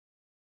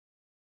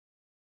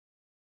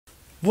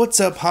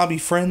What's up, hobby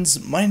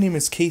friends? My name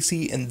is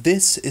Casey and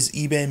this is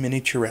eBay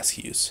Miniature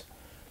Rescues.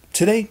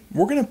 Today,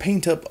 we're going to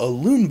paint up a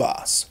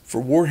Loonboss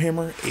for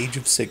Warhammer Age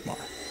of Sigmar.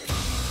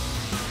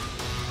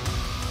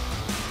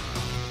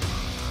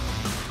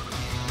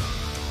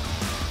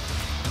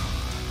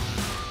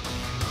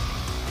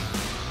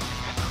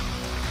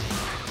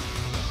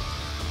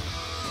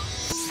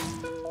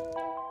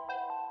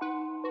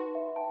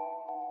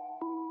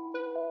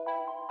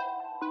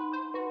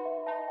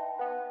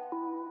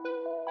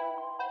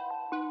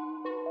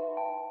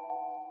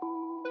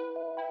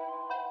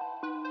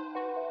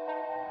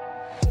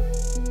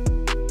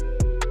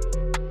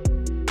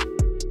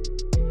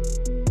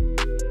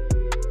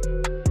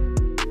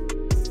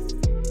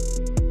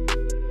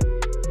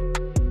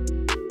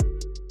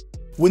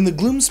 When the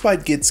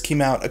Gloomspite Gitz came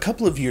out a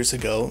couple of years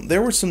ago,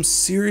 there were some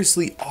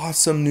seriously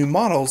awesome new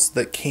models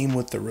that came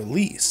with the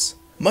release.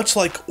 Much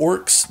like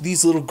orcs,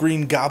 these little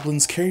green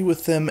goblins carry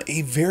with them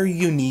a very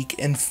unique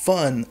and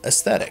fun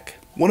aesthetic.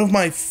 One of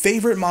my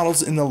favorite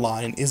models in the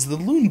line is the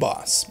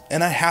Loonboss,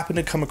 and I happened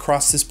to come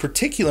across this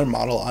particular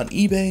model on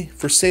eBay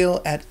for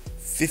sale at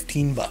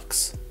 15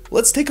 bucks.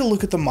 Let's take a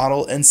look at the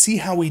model and see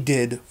how we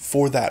did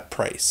for that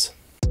price.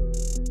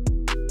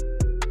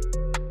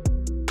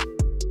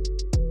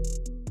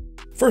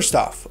 First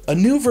off, a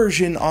new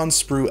version on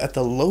sprue at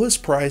the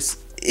lowest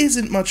price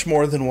isn't much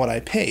more than what I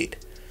paid.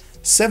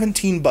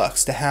 17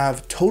 bucks to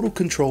have total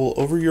control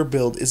over your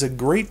build is a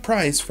great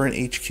price for an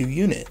HQ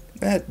unit.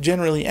 That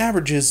generally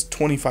averages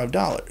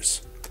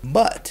 $25.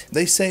 But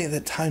they say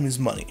that time is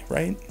money,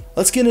 right?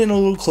 Let's get in a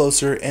little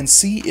closer and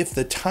see if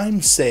the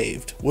time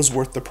saved was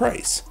worth the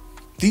price.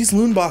 These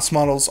Loonboss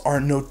models are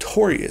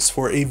notorious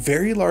for a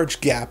very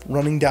large gap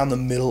running down the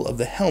middle of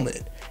the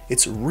helmet.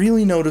 It's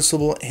really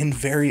noticeable and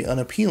very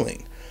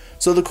unappealing.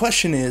 So the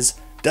question is,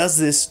 does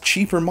this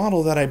cheaper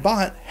model that I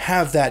bought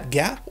have that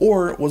gap,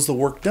 or was the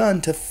work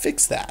done to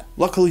fix that?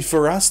 Luckily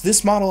for us,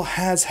 this model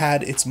has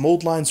had its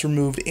mold lines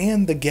removed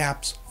and the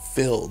gaps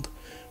filled,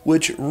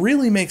 which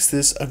really makes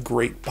this a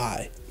great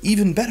buy.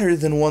 Even better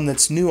than one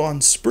that's new on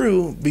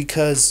sprue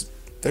because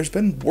there's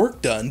been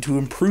work done to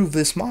improve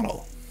this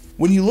model.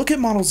 When you look at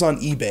models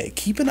on eBay,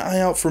 keep an eye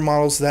out for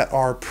models that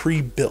are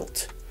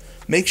pre-built.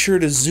 Make sure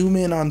to zoom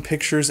in on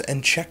pictures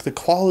and check the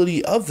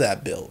quality of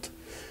that build,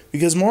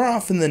 because more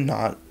often than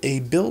not, a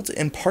built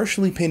and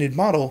partially painted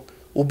model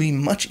will be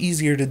much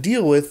easier to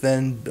deal with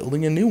than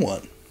building a new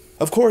one.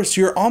 Of course,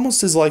 you're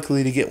almost as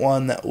likely to get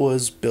one that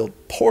was built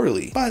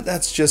poorly, but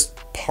that's just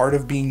part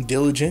of being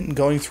diligent and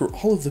going through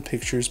all of the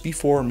pictures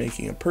before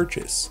making a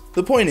purchase.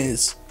 The point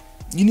is,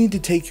 you need to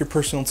take your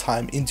personal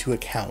time into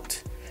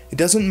account. It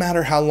doesn't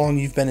matter how long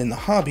you've been in the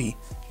hobby,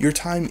 your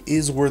time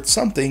is worth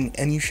something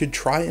and you should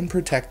try and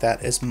protect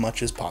that as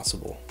much as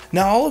possible.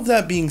 Now, all of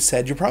that being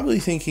said, you're probably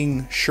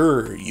thinking,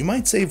 sure, you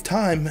might save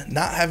time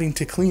not having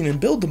to clean and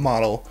build the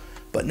model,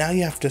 but now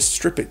you have to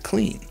strip it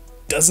clean.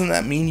 Doesn't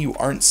that mean you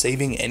aren't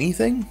saving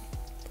anything?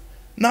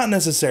 Not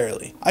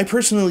necessarily. I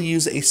personally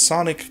use a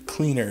sonic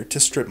cleaner to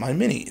strip my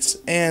minis,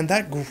 and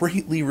that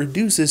greatly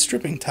reduces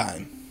stripping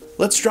time.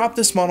 Let's drop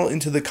this model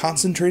into the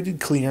concentrated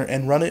cleaner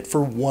and run it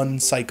for one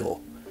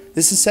cycle.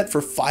 This is set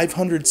for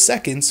 500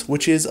 seconds,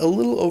 which is a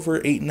little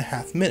over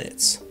 8.5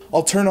 minutes.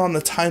 I'll turn on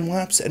the time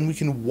lapse and we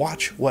can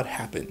watch what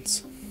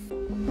happens.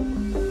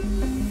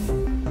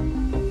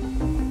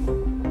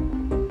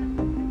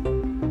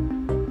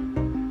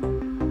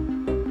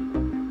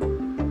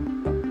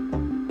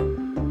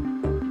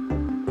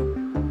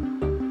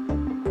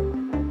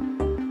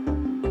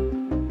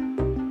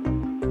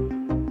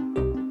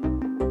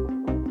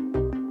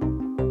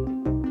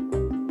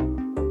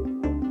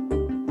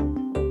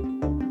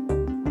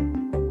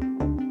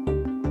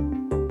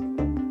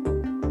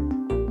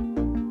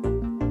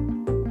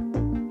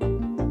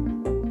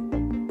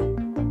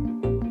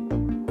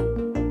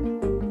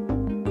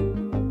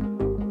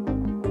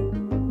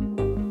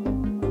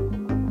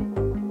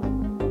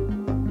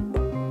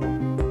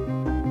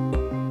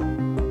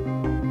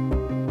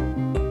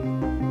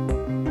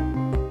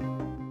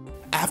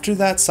 After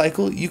that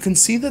cycle, you can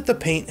see that the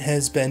paint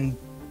has been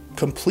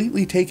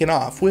completely taken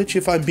off, which,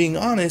 if I'm being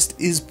honest,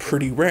 is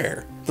pretty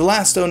rare. The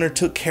last owner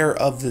took care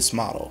of this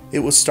model. It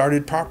was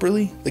started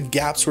properly, the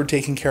gaps were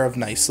taken care of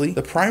nicely,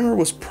 the primer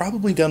was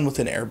probably done with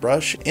an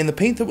airbrush, and the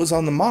paint that was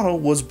on the model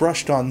was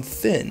brushed on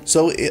thin,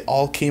 so it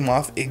all came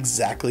off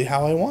exactly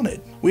how I wanted.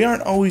 We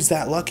aren't always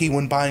that lucky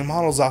when buying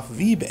models off of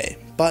eBay,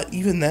 but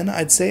even then,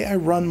 I'd say I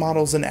run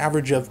models an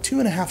average of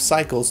 2.5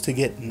 cycles to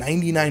get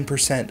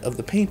 99% of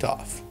the paint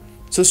off.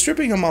 So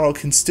stripping a model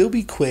can still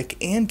be quick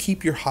and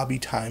keep your hobby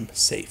time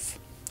safe.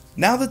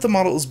 Now that the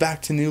model is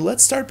back to new,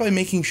 let's start by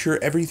making sure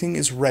everything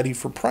is ready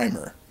for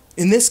primer.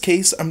 In this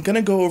case, I'm going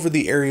to go over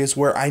the areas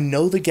where I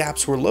know the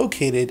gaps were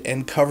located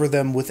and cover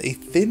them with a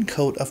thin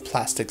coat of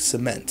plastic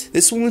cement.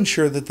 This will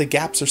ensure that the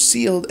gaps are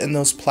sealed and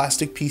those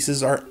plastic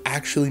pieces are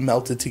actually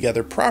melted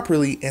together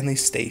properly and they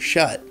stay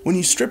shut. When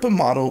you strip a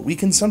model, we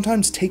can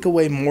sometimes take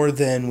away more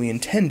than we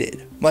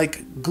intended,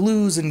 like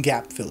glues and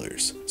gap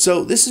fillers.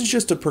 So this is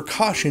just a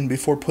precaution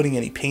before putting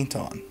any paint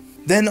on.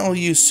 Then I'll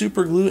use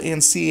super glue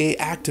and CA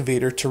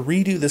activator to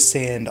redo the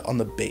sand on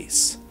the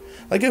base.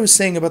 Like I was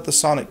saying about the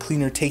sonic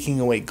cleaner taking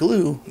away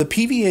glue, the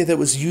PVA that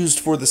was used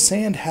for the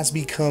sand has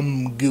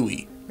become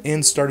gooey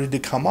and started to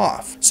come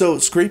off. So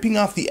scraping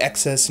off the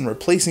excess and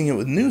replacing it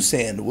with new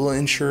sand will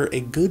ensure a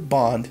good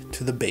bond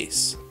to the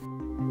base.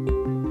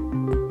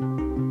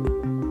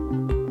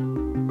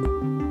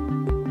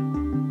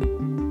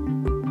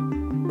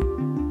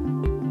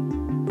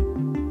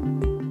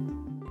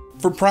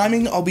 For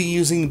priming, I'll be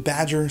using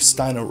Badger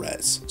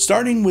Stynores,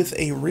 starting with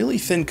a really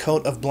thin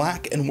coat of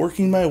black and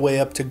working my way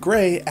up to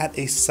gray at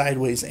a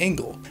sideways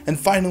angle, and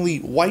finally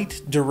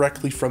white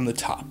directly from the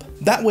top.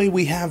 That way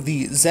we have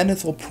the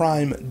zenithal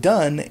prime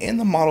done and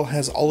the model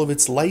has all of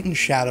its light and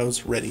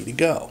shadows ready to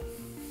go.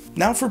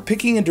 Now for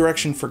picking a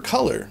direction for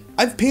color.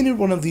 I've painted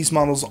one of these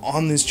models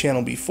on this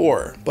channel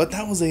before, but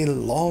that was a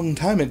long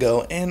time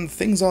ago and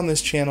things on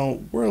this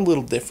channel were a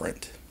little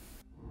different.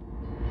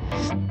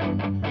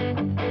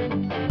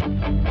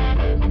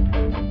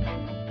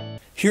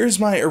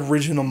 Here's my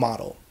original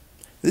model.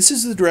 This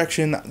is the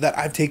direction that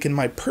I've taken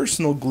my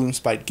personal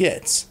Gloomspite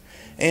Gitz,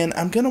 and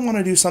I'm going to want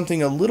to do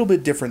something a little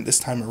bit different this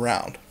time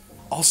around.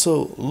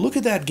 Also, look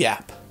at that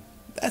gap.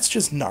 That's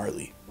just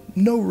gnarly.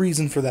 No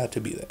reason for that to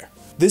be there.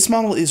 This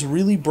model is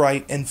really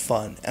bright and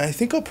fun, and I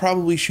think I'll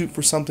probably shoot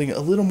for something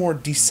a little more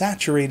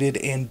desaturated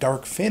and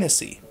dark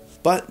fantasy.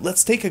 But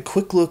let's take a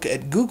quick look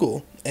at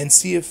Google and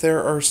see if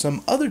there are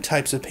some other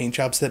types of paint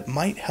jobs that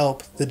might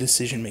help the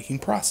decision-making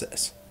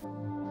process.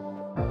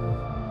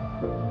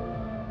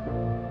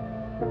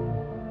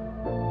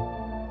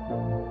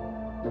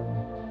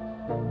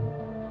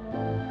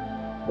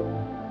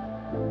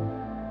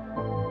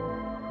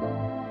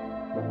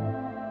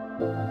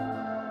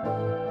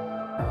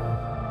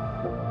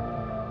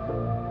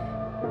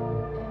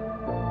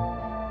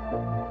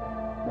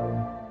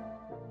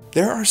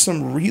 There are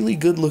some really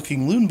good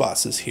looking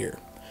Loonbosses here.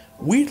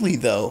 Weirdly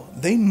though,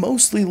 they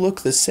mostly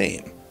look the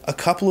same. A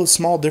couple of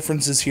small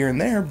differences here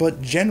and there,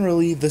 but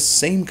generally the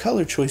same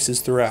color choices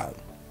throughout.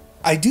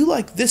 I do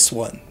like this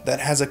one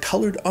that has a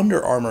colored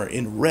under armor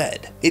in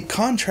red. It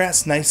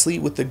contrasts nicely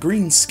with the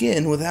green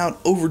skin without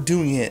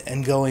overdoing it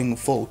and going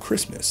full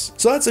Christmas.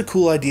 So that's a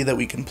cool idea that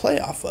we can play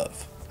off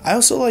of. I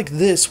also like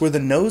this where the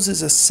nose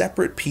is a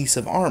separate piece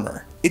of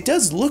armor. It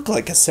does look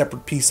like a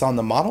separate piece on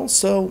the model,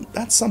 so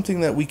that's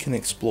something that we can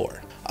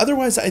explore.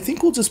 Otherwise, I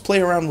think we'll just play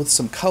around with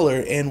some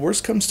color, and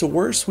worst comes to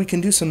worst, we can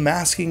do some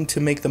masking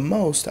to make the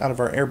most out of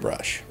our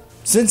airbrush.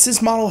 Since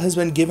this model has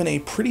been given a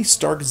pretty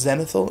stark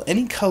zenithal,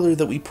 any color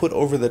that we put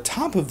over the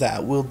top of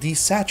that will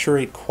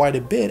desaturate quite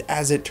a bit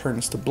as it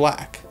turns to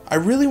black. I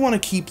really want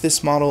to keep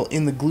this model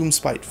in the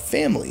Gloomspite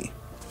family,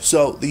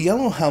 so the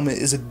yellow helmet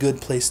is a good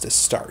place to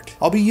start.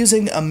 I'll be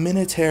using a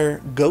Minotaur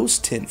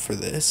Ghost tint for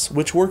this,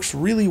 which works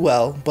really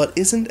well, but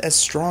isn't as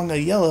strong a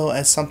yellow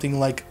as something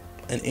like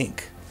an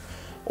ink,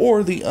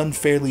 or the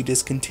unfairly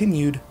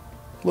discontinued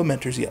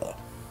Lamenter's Yellow.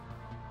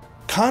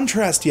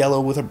 Contrast yellow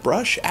with a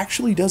brush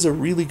actually does a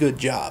really good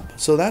job,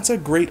 so that's a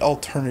great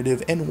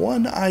alternative and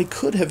one I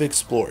could have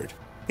explored.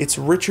 It's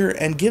richer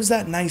and gives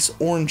that nice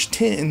orange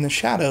tint in the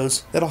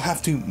shadows that I'll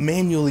have to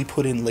manually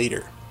put in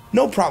later.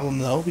 No problem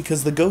though,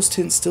 because the ghost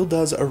tint still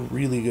does a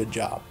really good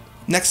job.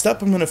 Next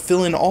up, I'm going to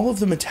fill in all of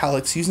the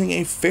metallics using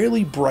a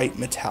fairly bright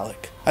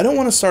metallic. I don't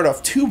want to start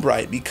off too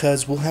bright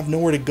because we'll have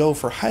nowhere to go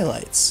for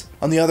highlights.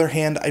 On the other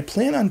hand, I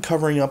plan on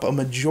covering up a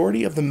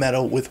majority of the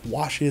metal with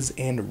washes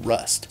and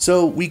rust.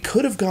 So we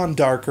could have gone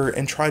darker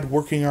and tried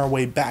working our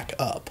way back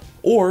up,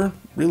 or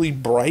really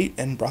bright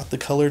and brought the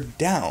color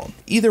down.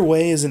 Either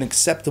way is an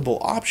acceptable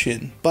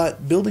option,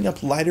 but building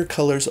up lighter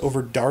colors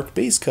over dark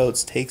base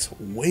coats takes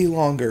way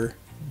longer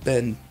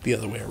than the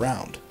other way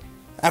around.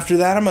 After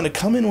that, I'm going to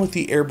come in with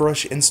the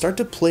airbrush and start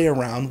to play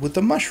around with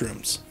the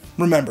mushrooms.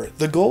 Remember,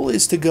 the goal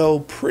is to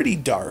go pretty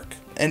dark,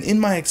 and in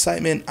my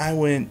excitement, I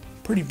went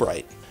pretty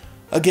bright.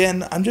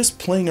 Again, I'm just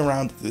playing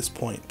around at this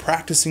point,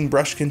 practicing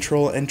brush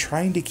control and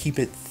trying to keep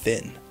it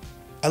thin.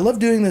 I love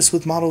doing this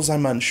with models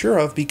I'm unsure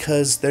of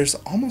because there's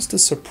almost a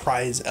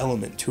surprise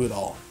element to it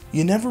all.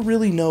 You never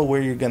really know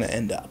where you're going to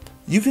end up.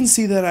 You can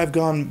see that I've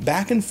gone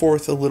back and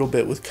forth a little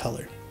bit with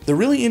color. The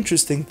really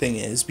interesting thing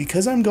is,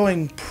 because I'm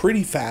going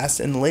pretty fast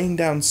and laying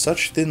down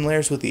such thin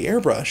layers with the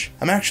airbrush,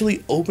 I'm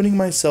actually opening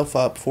myself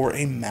up for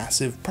a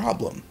massive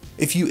problem.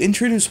 If you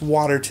introduce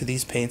water to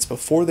these paints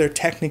before they're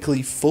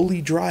technically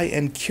fully dry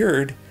and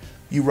cured,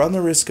 you run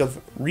the risk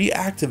of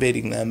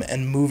reactivating them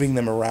and moving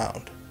them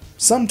around.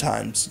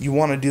 Sometimes you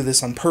want to do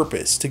this on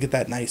purpose to get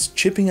that nice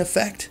chipping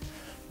effect,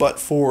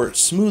 but for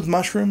smooth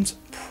mushrooms,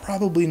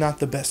 probably not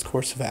the best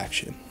course of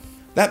action.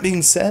 That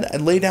being said, I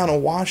lay down a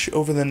wash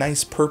over the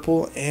nice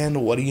purple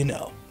and what do you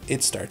know,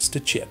 it starts to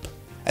chip.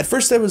 At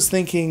first I was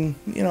thinking,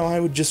 I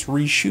would just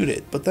reshoot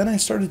it, but then I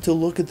started to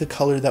look at the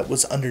color that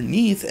was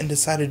underneath and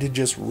decided to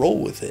just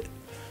roll with it.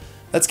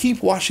 Let's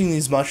keep washing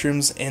these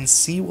mushrooms and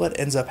see what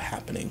ends up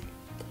happening.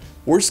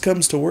 Worst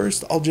comes to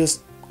worst, I'll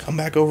just come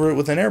back over it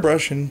with an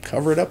airbrush and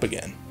cover it up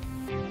again.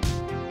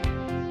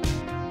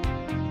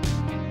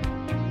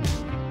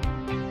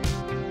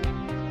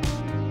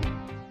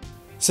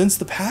 Since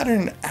the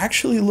pattern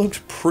actually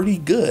looked pretty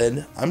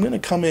good, I'm going to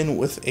come in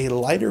with a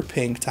lighter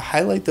pink to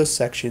highlight those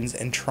sections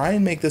and try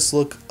and make this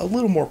look a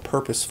little more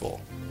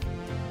purposeful.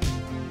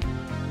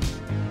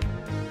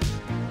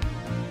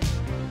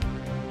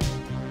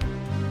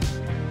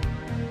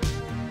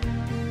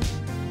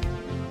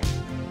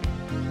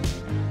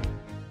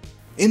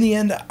 In the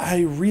end, I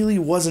really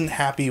wasn't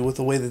happy with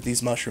the way that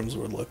these mushrooms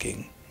were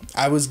looking.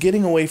 I was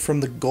getting away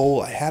from the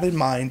goal I had in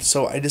mind,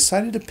 so I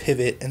decided to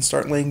pivot and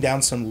start laying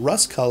down some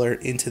rust color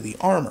into the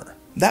armor.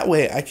 That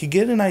way I could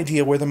get an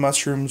idea where the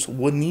mushrooms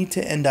would need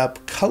to end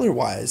up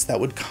color-wise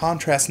that would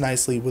contrast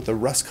nicely with the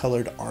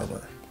rust-colored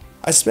armor.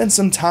 I spent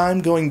some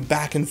time going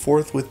back and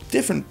forth with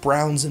different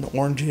browns and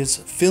oranges,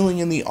 filling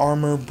in the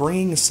armor,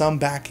 bringing some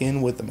back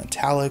in with the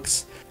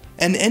metallics,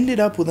 and ended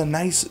up with a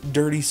nice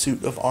dirty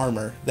suit of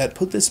armor that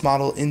put this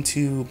model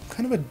into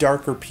kind of a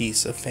darker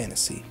piece of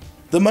fantasy.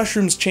 The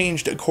mushrooms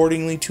changed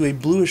accordingly to a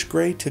bluish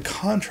gray to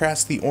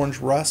contrast the orange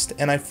rust,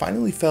 and I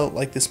finally felt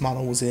like this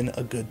model was in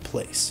a good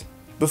place.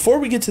 Before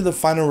we get to the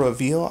final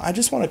reveal, I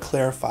just want to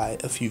clarify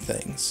a few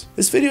things.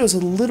 This video is a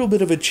little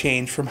bit of a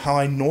change from how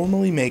I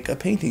normally make a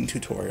painting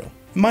tutorial.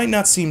 It might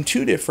not seem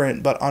too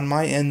different, but on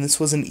my end this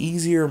was an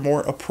easier,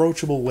 more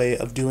approachable way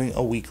of doing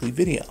a weekly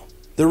video.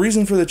 The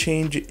reason for the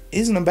change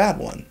isn't a bad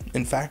one.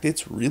 In fact,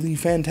 it's really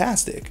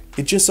fantastic.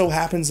 It just so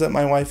happens that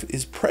my wife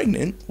is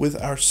pregnant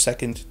with our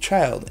second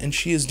child, and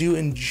she is due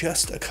in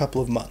just a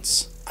couple of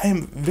months. I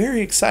am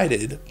very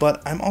excited,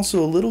 but I'm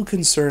also a little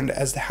concerned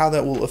as to how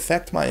that will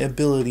affect my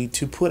ability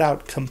to put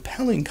out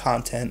compelling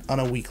content on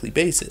a weekly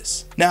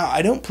basis. Now,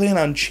 I don't plan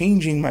on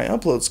changing my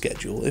upload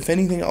schedule. If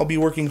anything, I'll be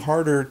working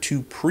harder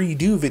to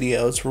pre-do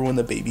videos for when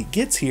the baby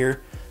gets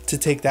here to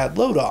take that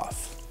load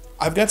off.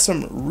 I've got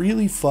some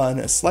really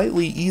fun,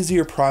 slightly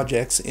easier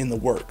projects in the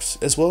works,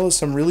 as well as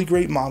some really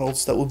great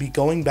models that will be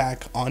going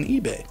back on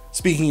eBay.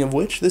 Speaking of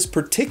which, this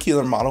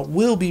particular model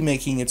will be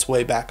making its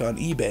way back on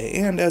eBay,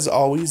 and as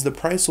always, the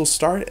price will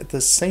start at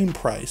the same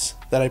price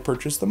that I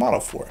purchased the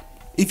model for.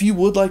 If you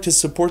would like to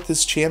support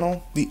this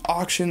channel, the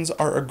auctions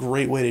are a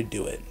great way to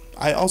do it.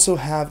 I also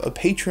have a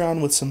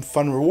Patreon with some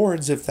fun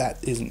rewards if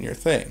that isn't your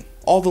thing.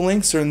 All the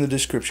links are in the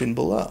description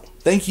below.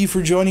 Thank you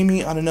for joining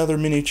me on another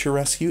miniature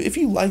rescue. If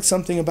you like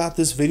something about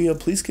this video,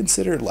 please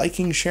consider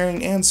liking,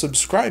 sharing, and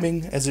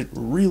subscribing, as it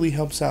really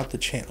helps out the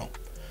channel.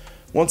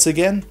 Once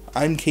again,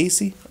 I'm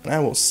Casey, and I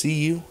will see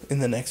you in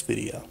the next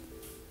video.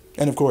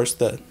 And of course,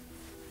 the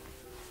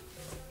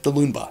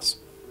Loonboss.